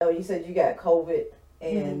you said you got COVID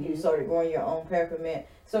and you started growing your own peppermint.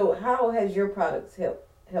 So how has your products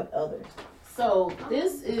helped others? So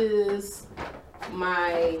this is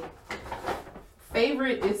my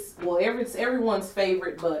favorite. It's everyone's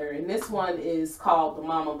favorite butter, and this one is called the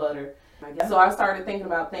Mama Butter. So I started thinking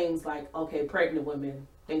about things like, okay, pregnant women.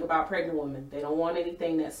 Think about pregnant women. They don't want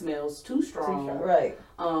anything that smells too strong. Right.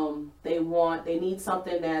 They need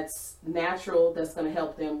something that's natural, that's going to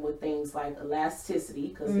help them with things like elasticity,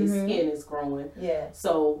 because their skin is growing. Yeah.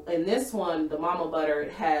 So in this one, the Mama Butter,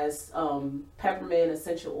 it has peppermint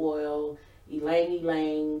essential oil, ylang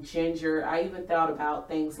ylang, ginger. I even thought about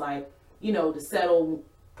things like, to settle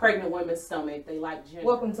pregnant women's stomach. They like ginger.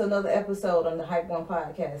 Welcome to another episode on the Hype One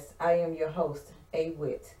Podcast. I am your host, A.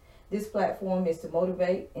 Witt. This platform is to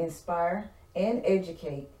motivate, inspire, and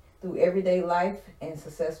educate through everyday life and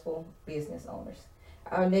successful business owners.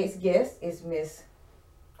 Our next guest is Miss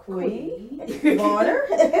Qui Varner,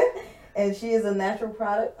 and she is a natural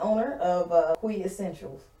product owner of Qui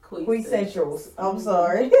Essentials. Qui Essentials. I'm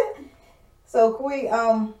sorry. So, Qui,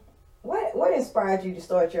 what inspired you to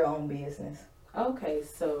start your own business? Okay,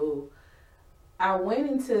 so I went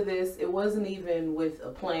into this, it wasn't even with a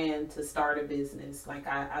plan to start a business. Like,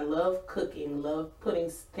 I love cooking, love putting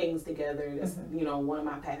things together. That's, one of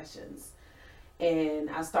my passions. And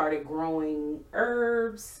I started growing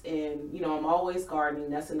herbs, and, I'm always gardening.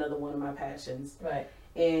 That's another one of my passions. Right.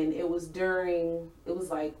 And it was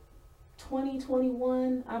like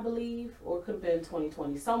 2021, I believe, or it could have been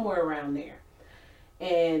 2020, somewhere around there.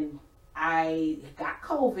 And I got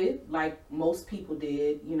COVID, like most people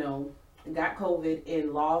did, got COVID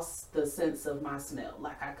and lost the sense of my smell.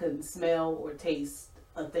 Like, I couldn't smell or taste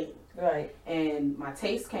a thing. Right. And my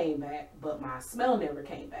taste came back, but my smell never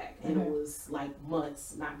came back. And it was like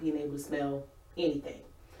months not being able to smell anything.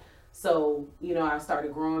 So, I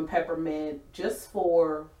started growing peppermint just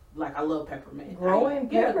for, like, I love peppermint. Growing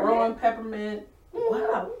peppermint? Yeah, growing peppermint.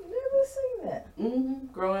 Wow, never seen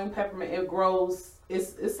that. Growing peppermint. It grows.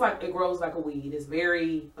 It's like it grows like a weed. It's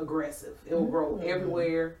very aggressive. It will grow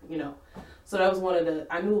everywhere, So that was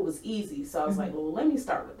I knew it was easy. So I was like, well, let me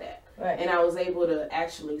start with that. Right. And I was able to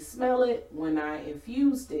actually smell it when I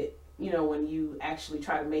infused it. When you actually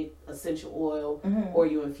try to make essential oil or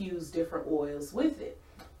you infuse different oils with it.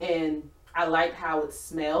 And I liked how it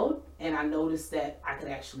smelled, and I noticed that I could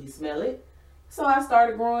actually smell it. So I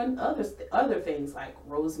started growing other things like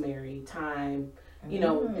rosemary, thyme,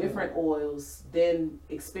 different oils, then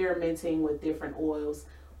experimenting with different oils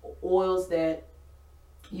that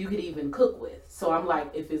you could even cook with. So I'm like,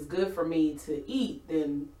 if it's good for me to eat,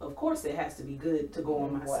 then of course it has to be good to go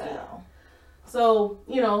on my skin. So,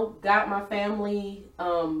 got my family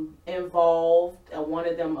involved. I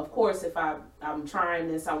wanted them, of course, if I'm trying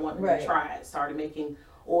this, I want them to try it. Started making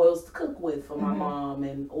oils to cook with for my mom,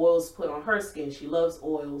 and oils to put on her skin. She loves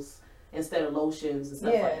oils instead of lotions and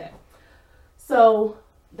stuff like that. So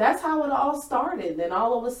that's how it all started. Then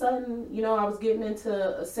all of a sudden, I was getting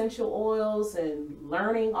into essential oils and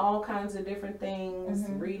learning all kinds of different things,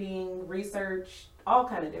 reading, research, all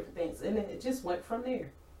kind of different things. And it just went from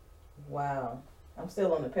there. Wow. I'm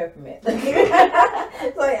still on the peppermint.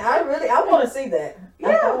 It's like, I want to see that.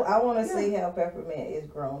 Yeah. I want to see how peppermint is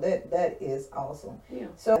grown. That is awesome. Yeah.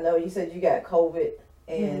 So I know you said you got COVID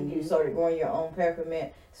and you started growing your own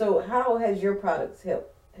peppermint. So how has your products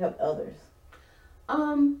helped others?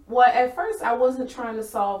 Well, at first I wasn't trying to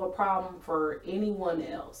solve a problem for anyone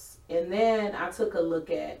else. And then I took a look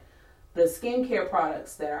at the skincare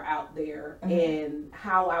products that are out there and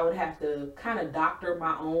how I would have to kind of doctor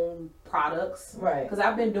my own products. Right. Because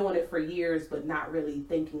I've been doing it for years, but not really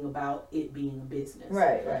thinking about it being a business.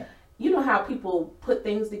 Right, right. You know how people put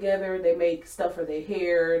things together, they make stuff for their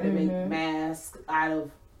hair, they make masks out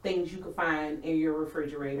of things you can find in your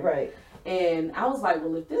refrigerator. Right. And I was like,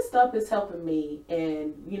 well, if this stuff is helping me,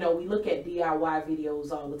 and, we look at DIY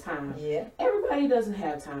videos all the time. Yeah. Everybody doesn't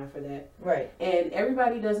have time for that. Right. And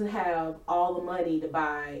everybody doesn't have all the money to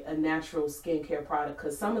buy a natural skincare product,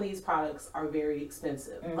 because some of these products are very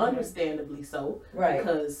expensive. Understandably so. Right.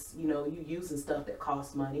 Because, you're using stuff that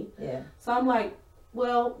costs money. Yeah. So I'm like,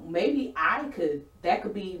 well, maybe that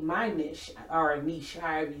could be my niche, or a niche,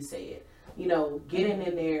 however you say it. Getting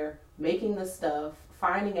in there, making the stuff,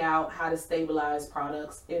 finding out how to stabilize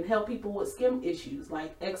products and help people with skin issues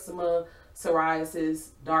like eczema, psoriasis,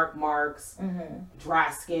 dark marks, dry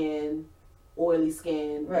skin, oily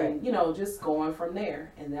skin, and just going from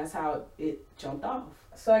there. And that's how it jumped off.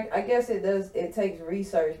 So I guess it takes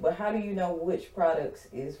research, but how do you know which products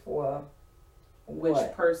is for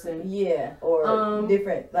which person. Yeah, or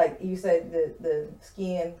different, like you said, the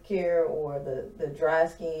skin care or the dry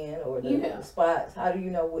skin or the spots. How do you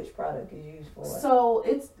know which product is used for it? So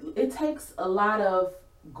it takes a lot of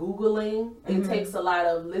Googling. It takes a lot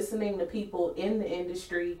of listening to people in the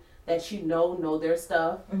industry that know their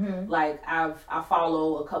stuff. Like I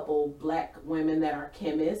follow a couple black women that are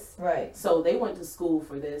chemists. Right. So they went to school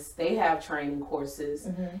for this. They have training courses.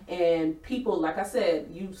 And people, like I said,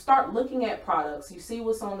 you start looking at products, you see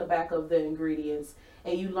what's on the back of the ingredients,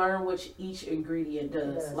 and you learn which each ingredient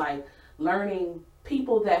does. Like learning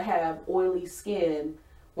people that have oily skin,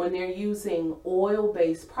 when they're using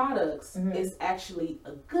oil-based products, it's actually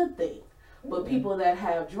a good thing. But people that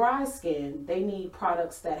have dry skin, they need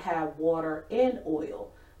products that have water and oil,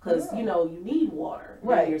 because you need water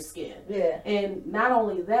in your skin. Yeah. And not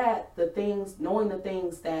only that, knowing the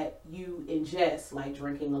things that you ingest, like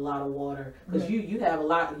drinking a lot of water, because you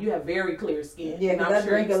have very clear skin. Yeah, because I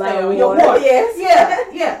drink a lot of water.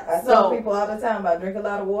 Yes. Yeah. I tell people all the time, I drink a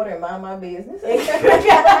lot of water and mind my business.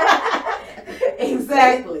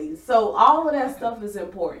 Exactly. So all of that stuff is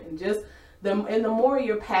important. The more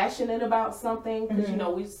you're passionate about something, because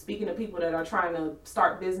we're speaking to people that are trying to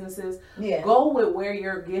start businesses. Yeah. Go with where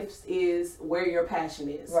your gifts is, where your passion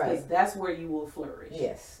is, because that's where you will flourish.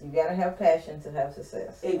 Yes, you gotta have passion to have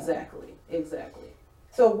success. Exactly.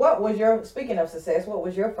 So, speaking of success, what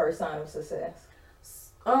was your first sign of success?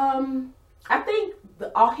 I think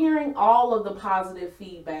hearing all of the positive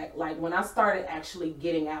feedback, like when I started actually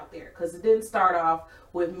getting out there, because it didn't start off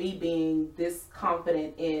with me being this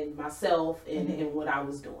confident in myself and in what I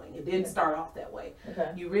was doing. It didn't start off that way.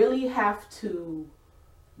 Okay. You really have to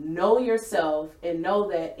know yourself and know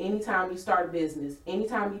that anytime you start a business,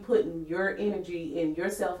 anytime you put in your energy and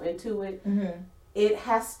yourself into it, it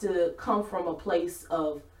has to come from a place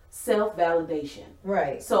of self-validation.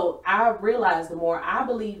 Right. So I realized the more I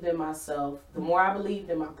believed in myself, the more I believed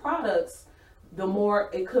in my products, the more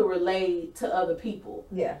it could relate to other people.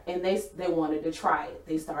 Yeah. And they wanted to try it.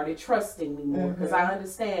 They started trusting me more, because I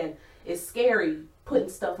understand it's scary putting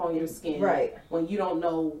stuff on your skin. Right. When you don't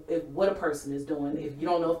know what a person is doing. If you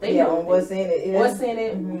don't know if they know what's in it. What's in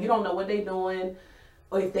it. You don't know what they're doing,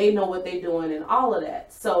 or if they know what they're doing, and all of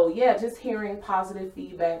that. So yeah, just hearing positive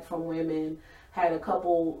feedback from women. Had a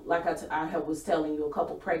couple, like I was telling you, a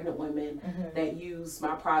couple pregnant women that use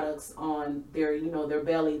my products on their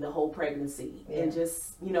belly the whole pregnancy, and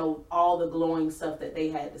just all the glowing stuff that they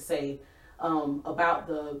had to say about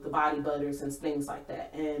the body butters and things like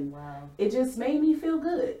that. And it just made me feel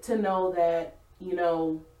good to know that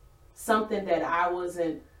something that I was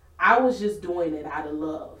just doing it out of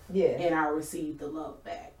love, and I received the love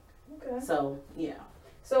back. Okay. So yeah.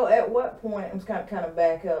 So at what point, I'm kind of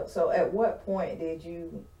back up. So at what point did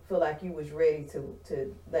you feel like you was ready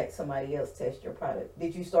to let somebody else test your product?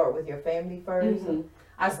 Did you start with your family first?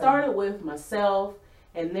 I started with myself,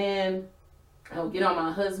 and then I would get on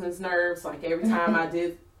my husband's nerves. Like every time I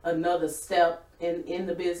did another step in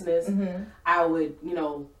the business, I would,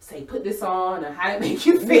 say, put this on, or how it make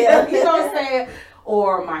you feel. Yeah. You know what I'm saying?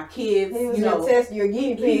 Or my kids, test your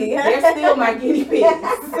guinea pig. They're still my guinea pigs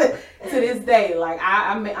to this day. Like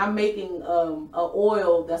I'm making a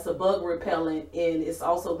oil that's a bug repellent, and it's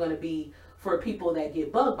also going to be for people that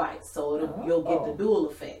get bug bites. So you'll get the dual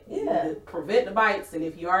effect. Yeah. Prevent the bites, and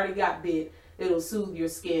if you already got bit, it'll soothe your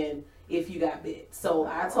skin if you got bit. So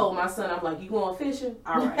I told my son, I'm like, you going fishing?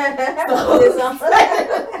 All right.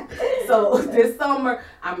 So this summer,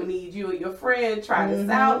 I'm gonna need you and your friend try this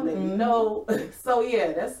out, let me know. So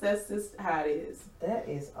yeah, that's just how it is. That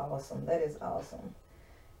is awesome.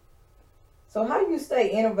 So how do you stay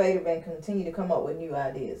innovative and continue to come up with new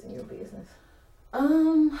ideas in your business?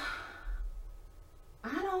 I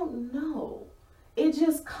don't know. It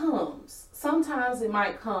just comes. Sometimes it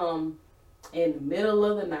might come in the middle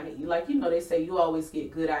of the night. Like, they say you always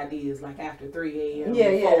get good ideas like after 3 a.m.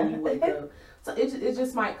 before you wake up. So it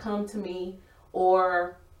just might come to me.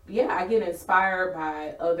 Or I get inspired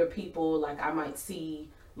by other people. Like I might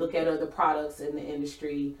look at other products in the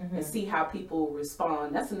industry and see how people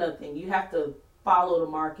respond. That's another thing. You have to follow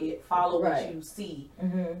the market, follow what you see.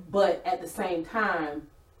 But at the same time,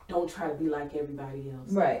 don't try to be like everybody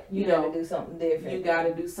else. Right. You gotta do something different. You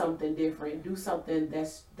gotta do something different. Do something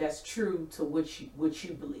that's true to what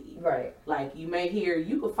you believe. Right. Like you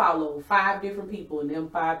could follow 5 different people, and them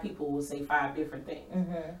 5 people will say 5 different things.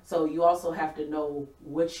 So you also have to know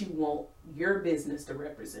what you want your business to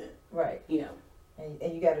represent. Right.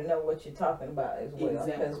 And you got to know what you're talking about as well.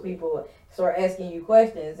 Exactly. Because people start asking you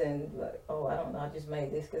questions and like, oh, I don't know, I just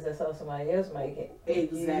made this because I saw somebody else make it.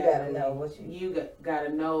 Exactly. You got to know what you got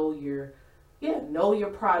to know your know your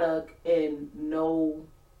product and know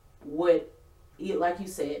what, like you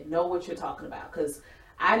said, know what you're talking about. Because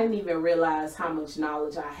I didn't even realize how much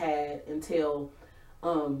knowledge I had until,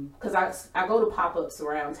 because I go to pop-ups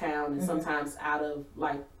around town and sometimes out of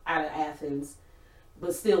Athens,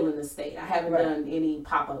 but still in the state. I haven't done any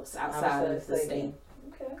pop-ups outside of the state.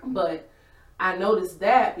 Okay. But I noticed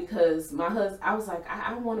that because my husband, I was like,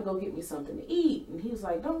 I want to go get me something to eat. And he was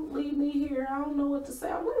like, don't leave me here. I don't know what to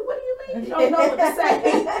say. I'm like, what do you mean you don't know what to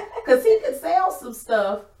say? Because he could sell some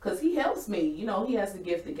stuff because he helps me. You know, he has the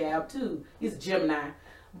gift of gab too. He's a Gemini.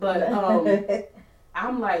 But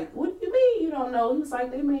I'm like, what do you mean you don't know? He was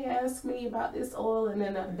like, they may ask me about this oil. And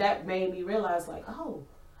then that made me realize, like, oh,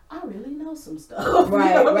 I really know some stuff. Right,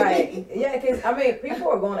 you know right. I mean? Yeah, because, I mean, people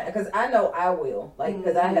are going to, because I know I will, like,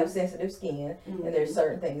 because I have sensitive skin, and there's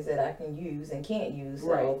certain things that I can use and can't use.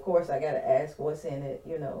 So, of course, I got to ask what's in it,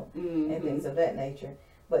 you know, and things of that nature.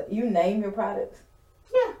 But you name your products?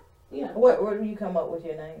 Yeah. Where do you come up with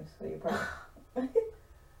your names for your products?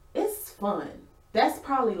 It's fun. That's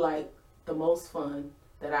probably, like, the most fun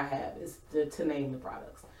that I have is to name the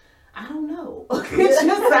products. I don't know.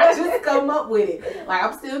 I just come up with it. Like,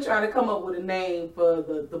 I'm still trying to come up with a name for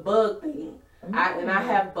the bug thing. I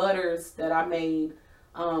have butters that I made.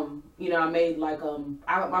 You know, I made like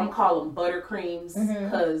I'm calling them butter creams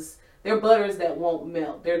because they're butters that won't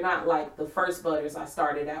melt. They're not like the first butters I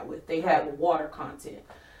started out with. They have water content.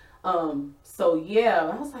 So yeah,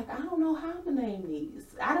 I was like, I don't know how I'm gonna name these.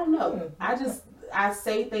 I don't know. I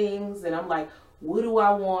say things and I'm like, what do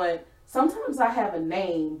I want? Sometimes I have a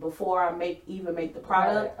name before I even make the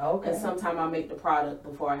product, and sometimes I make the product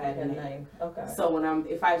before I have a name. Okay. So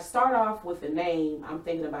if I start off with a name, I'm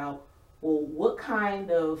thinking about, well, what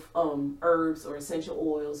kind of herbs or essential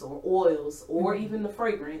oils or even the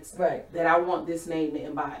fragrance that I want this name to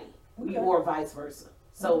embody, or vice versa.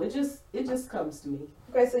 So it just comes to me.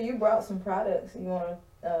 Okay, so you brought some products. You want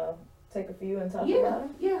to take a few and talk about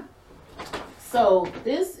them? Yeah. So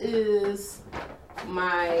this is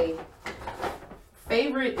my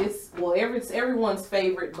favorite. It's everyone's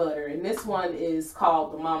favorite butter, and this one is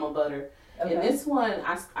called the Mama Butter. Okay. And this one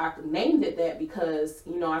I named it that because,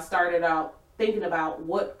 you know, I started out thinking about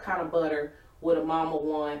what kind of butter would a mama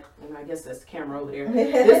want, and I guess that's the camera over there.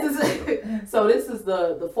 This is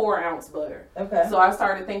the 4-ounce butter. Okay. So I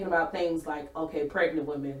started thinking about things like, okay, pregnant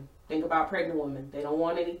women. Think about pregnant women. They don't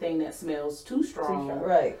want anything that smells too strong.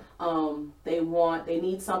 Right. They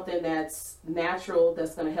need something that's natural,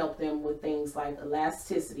 that's going to help them with things like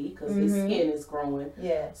elasticity because their skin is growing.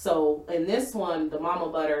 Yeah. So in this one, the Mama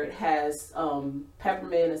Butter, it has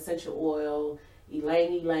peppermint essential oil,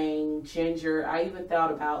 ylang ylang, ginger. I even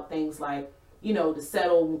thought about things like, you know, to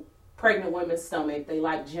settle pregnant women's stomach, they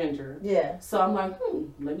like ginger. Yeah. So I'm like,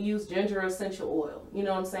 let me use ginger essential oil. You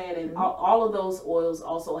know what I'm saying? And all of those oils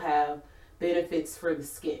also have benefits for the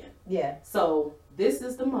skin. Yeah. So this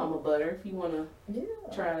is the Mama Butter if you want to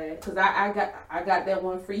try that, because I got that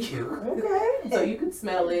one for you. Okay. So you can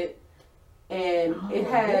smell it, and it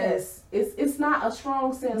has it's not a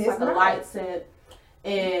strong scent. It's like a light scent,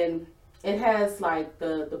 and it has like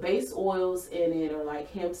the base oils in it are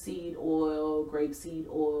like hemp seed oil, grapeseed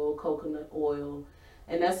oil, coconut oil.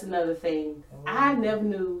 And that's another thing. I never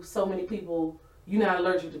knew so many people, you're not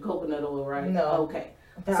allergic to coconut oil, right? No. Okay.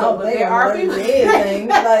 So, but there are people.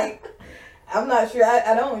 Like, I'm not sure.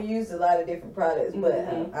 I don't use a lot of different products, but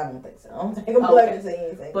I don't think so. I don't think I'm allergic to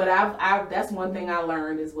anything. But that's one thing I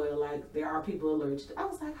learned as well. Like, there are people allergic. I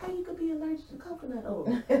was like, how you could be allergic to coconut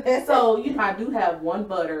oil? So, you know, I do have one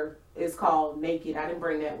butter. It's called Naked. I didn't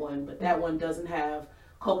bring that one, but that one doesn't have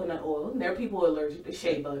coconut oil. And there are people who are allergic to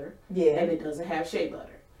shea butter. Yeah. And it doesn't have shea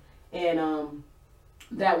butter. And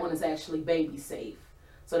that one is actually baby safe.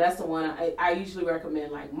 So that's the one I usually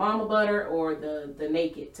recommend, like Mama Butter or the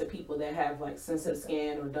Naked, to people that have like sensitive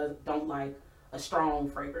skin or don't like a strong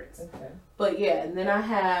fragrance. Okay. But yeah, and then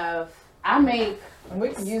I make. And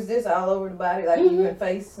we can use this all over the body, like even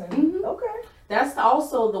face. And, okay. That's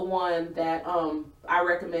also the one that I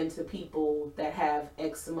recommend to people that have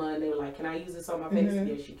eczema and they're like, can I use this on my face?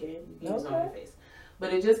 Yes, you can. You can use it on your face.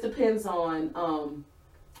 But it just depends on,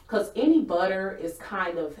 because any butter is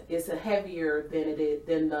it's a heavier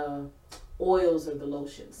than the oils or the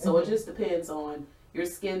lotions. So it just depends on your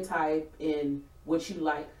skin type and what you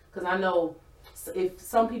like. Because I know if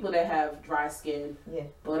some people that have dry skin,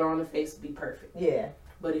 butter on the face would be perfect. Yeah.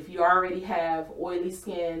 But if you already have oily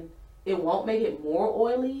skin, it won't make it more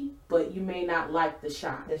oily, but you may not like the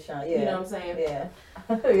shine. The shine, yeah. You know what I'm saying? Yeah.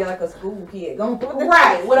 You're like a school kid going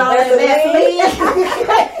right, with all that Vaseline.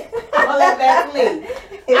 All that Vaseline.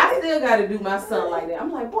 I still got to do my son like that.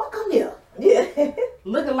 I'm like, boy, come here. Yeah.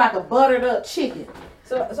 looking like a buttered up chicken.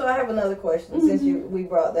 So I have another question since we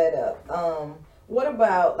brought that up. What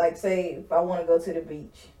about, like, say if I want to go to the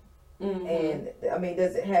beach, and I mean,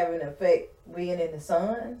 does it have an effect being in the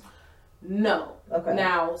sun? No. Okay.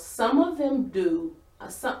 Now some of them do.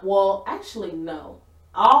 Actually, no.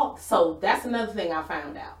 So that's another thing I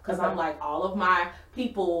found out, because I'm like, all of my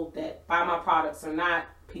people that buy my products are not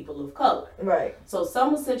people of color. Right. So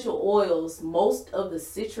some essential oils, most of the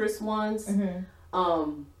citrus ones,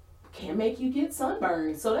 can make you get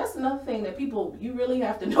sunburn. So that's another thing that you really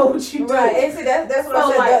have to know what you do. Right. And see, that's what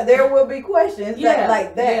I said. There will be questions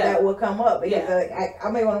that will come up, because I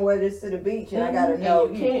may want to wear this to the beach, and I got to know.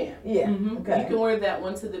 And you can. Yeah. Okay. You can wear that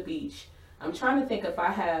one to the beach. I'm trying to think if I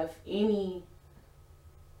have any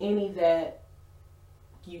that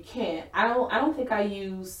you can't. I don't think I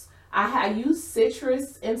use. I use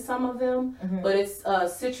citrus in some of them, but it's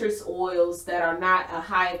citrus oils that are not a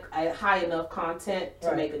high enough content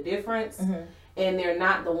to make a difference, and they're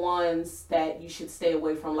not the ones that you should stay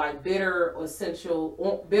away from, like bitter orange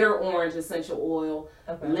essential oil,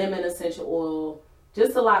 lemon essential oil,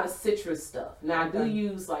 just a lot of citrus stuff. Now I do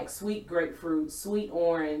use like sweet grapefruit, sweet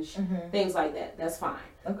orange, things like that. That's fine.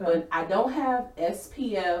 Okay. But I don't have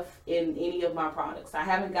SPF in any of my products. I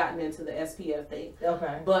haven't gotten into the SPF thing.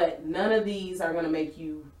 Okay. But none of these are going to make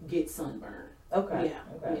you get sunburn. Okay. Yeah.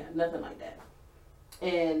 Okay. Yeah. Nothing like that.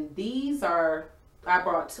 And these I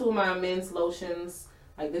brought 2 of my men's lotions.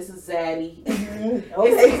 Like, this is Zaddy.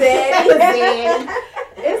 Okay, Zaddy.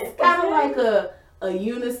 It's kind of like a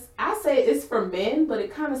I say it's for men, but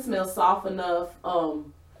it kind of smells soft enough.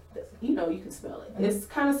 You can smell it. It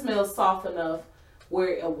kind of smells soft enough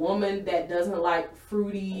where a woman that doesn't like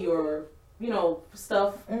fruity or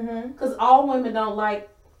stuff, because all women don't like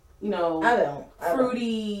I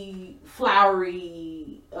fruity,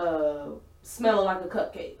 flowery, smelling like a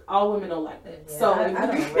cupcake. All women don't like that. Yeah, so I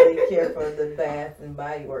don't really care for the Bath and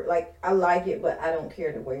Body Works. Like, I like it, but I don't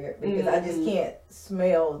care to wear it because I just can't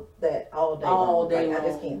smell that all day long. I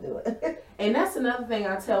just can't do it. And that's another thing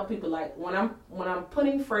I tell people. Like, when I'm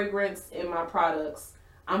putting fragrance in my products,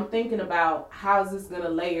 I'm thinking about how's this gonna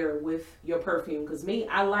layer with your perfume. Because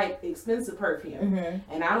I like expensive perfume,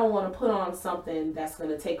 and I don't want to put on something that's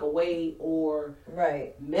gonna take away or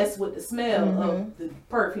mess with the smell of the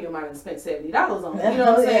perfume I spent $70 on. You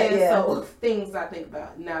know what I'm saying? Yeah. So things I think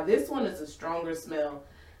about. Now this one is a stronger smell.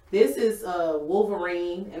 This is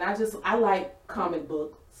Wolverine, and I like comic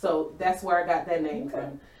book, so that's where I got that name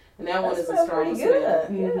from. And that one is a strong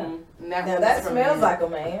smell. Now that smells like a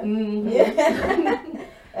man. Yeah.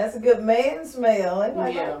 That's a good man smell. And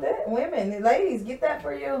like that. Women, ladies, get that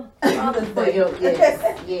for you. Yes.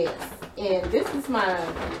 And this is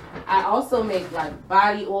I also make like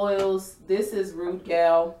body oils. This is Rude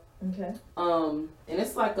Gal. Okay. And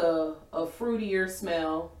it's like a fruitier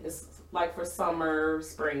smell. It's like for summer,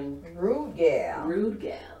 spring. Rude Gal.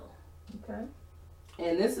 Okay.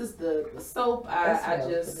 And this is the soap. I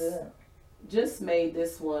just made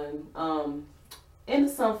this one. In the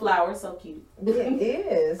sunflower, so cute. It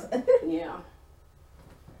is. Yeah.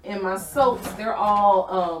 And my soaps, they're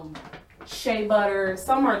all shea butter.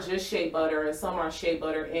 Some are just shea butter, and some are shea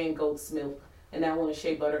butter and goat's milk. And that one is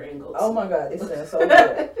shea butter and goat's milk. Oh my God, this smells so good.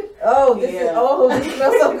 This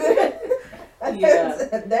smells so good.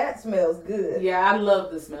 Yeah. That smells good. Yeah, I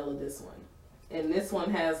love the smell of this one. And this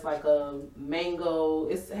one has like a mango.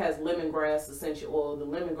 It has lemongrass essential oil. The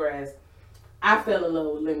lemongrass. I fell in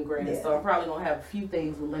love with lemongrass, so I'm probably gonna have a few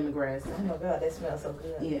things with lemongrass. Oh my God, that smells so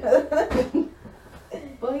good. Yeah.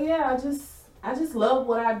 But yeah, I just love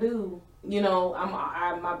what I do.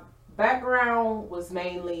 My background was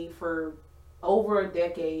mainly for over a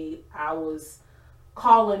decade. I was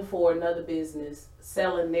calling for another business,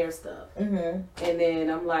 selling their stuff, and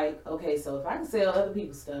then I'm like, okay, so if I can sell other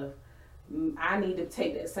people's stuff, I need to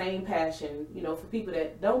take that same passion, for people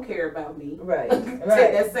that don't care about me. Right. Take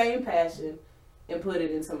that same passion and put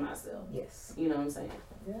it into myself. Yes. You know what I'm saying?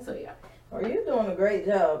 Yeah. So, yeah. Well, you're doing a great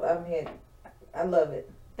job. I love it.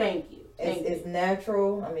 Thank you. It's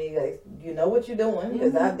natural. I mean, like, you know what you're doing,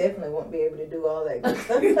 because I definitely won't be able to do all that good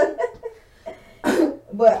stuff.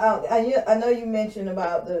 But I know you mentioned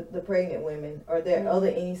about the pregnant women. Are there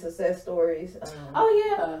any success stories? Oh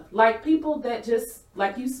yeah, like people that just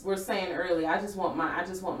like you were saying earlier. I just want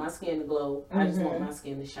my skin to glow. I just want my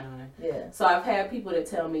skin to shine. Yeah. So I've had people that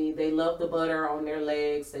tell me they love the butter on their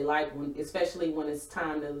legs. They like especially when it's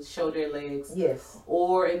time to show their legs. Yes.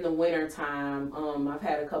 Or in the winter time. I've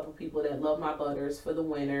had a couple people that love my butters for the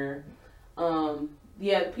winter.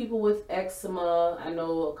 Yeah, the people with eczema, I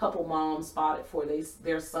know a couple moms bought it for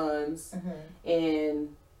their sons, and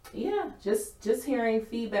Yeah, just hearing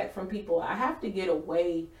feedback from people. I have to get a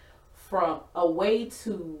way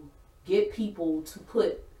to get people to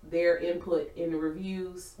put their input in the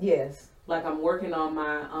reviews. Yes. Like I'm working on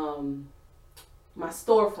my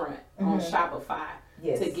storefront on Shopify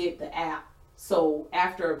to get the app. So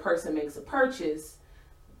after a person makes a purchase,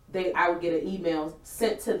 I would get an email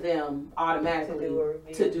sent to them automatically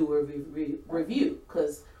to do a review,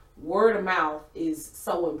 because word of mouth is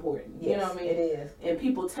so important. Yes, you know what I mean? It is. And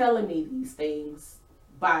people telling me these things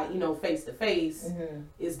by, face to face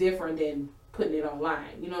is different than putting it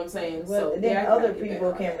online. You know what I'm saying? Well, so then other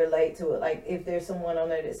people can relate to it. Like if there's someone on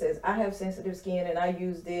there that says, I have sensitive skin and I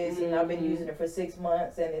use this and I've been using it for 6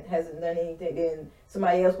 months and it hasn't done anything, then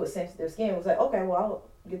somebody else with sensitive skin was like, okay, well, I'll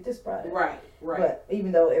get this product. Right. But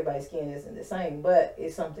even though everybody's skin isn't the same, but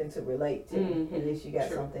it's something to relate to. At least you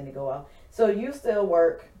got something to go off. So you still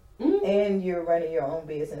work and you're running your own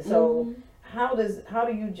business. So how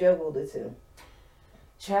do you juggle the two?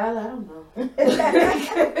 Child, I don't know.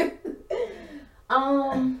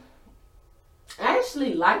 I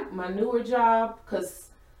actually like my newer job because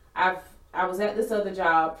I was at this other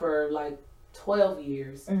job for like 12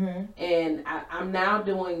 years, and I'm now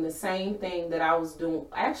doing the same thing that I was doing.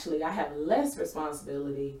 Actually, I have less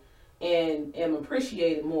responsibility and am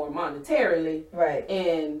appreciated more monetarily. Right.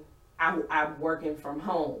 And I'm working from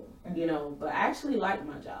home, but I actually like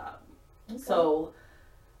my job. Okay. So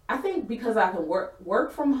I think because I can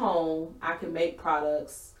work from home, I can make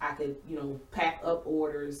products, I could, pack up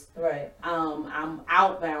orders. Right. I'm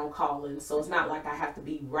outbound calling, so it's not like I have to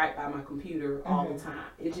be right by my computer all the time.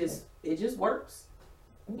 It just works.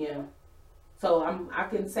 Yeah. So I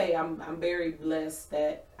can say I'm very blessed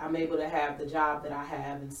that I'm able to have the job that I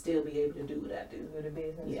have and still be able to do what I do. Do the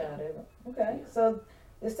business side of it. Okay. Yeah. So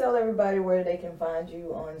just tell everybody where they can find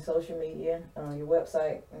you on social media, on your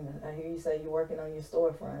website. And I hear you say you're working on your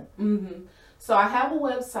storefront. So I have a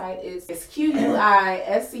website. It's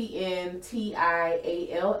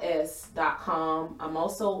QUISENTIALS.com. I'm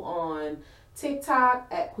also on TikTok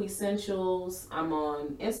at Quessentials. I'm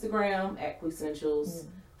on Instagram at Quessentials,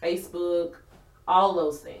 Facebook, all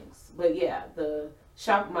those things. But yeah,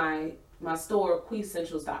 my store,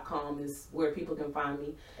 Quessentials.com, is where people can find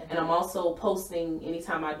me. And I'm also posting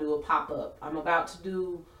anytime I do a pop-up. I'm about to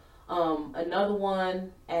do another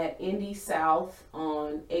one at Indy South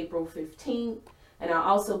on April 15th. And I'll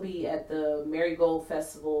also be at the Marigold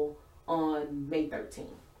Festival on May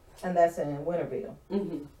 13th. And that's in Winterville?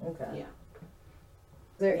 Okay. Yeah.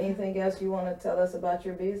 Is there anything else you want to tell us about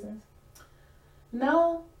your business?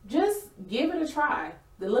 No, just give it a try.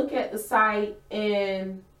 Look at the site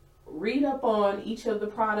and read up on each of the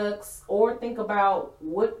products, or think about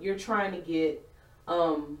what you're trying to get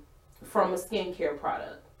from a skincare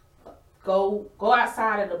product. Go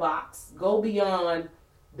outside of the box. Go beyond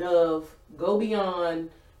Dove. Go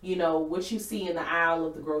beyond, what you see in the aisle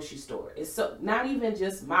of the grocery store. It's so not even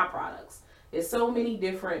just my products. There's so many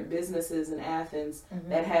different businesses in Athens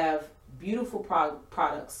that have beautiful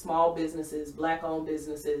products, small businesses, black-owned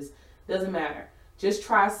businesses. Doesn't matter. Just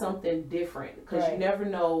try something different, because you never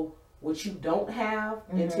know what you don't have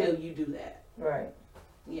until you do that. Right.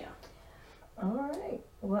 Yeah. All right.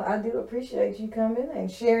 Well, I do appreciate you coming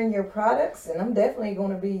and sharing your products, and I'm definitely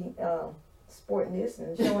going to be sporting this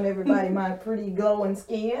and showing everybody my pretty glowing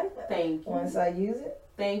skin. Thank you. Once I use it.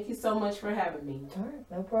 Thank you so much for having me. All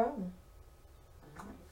right. No problem.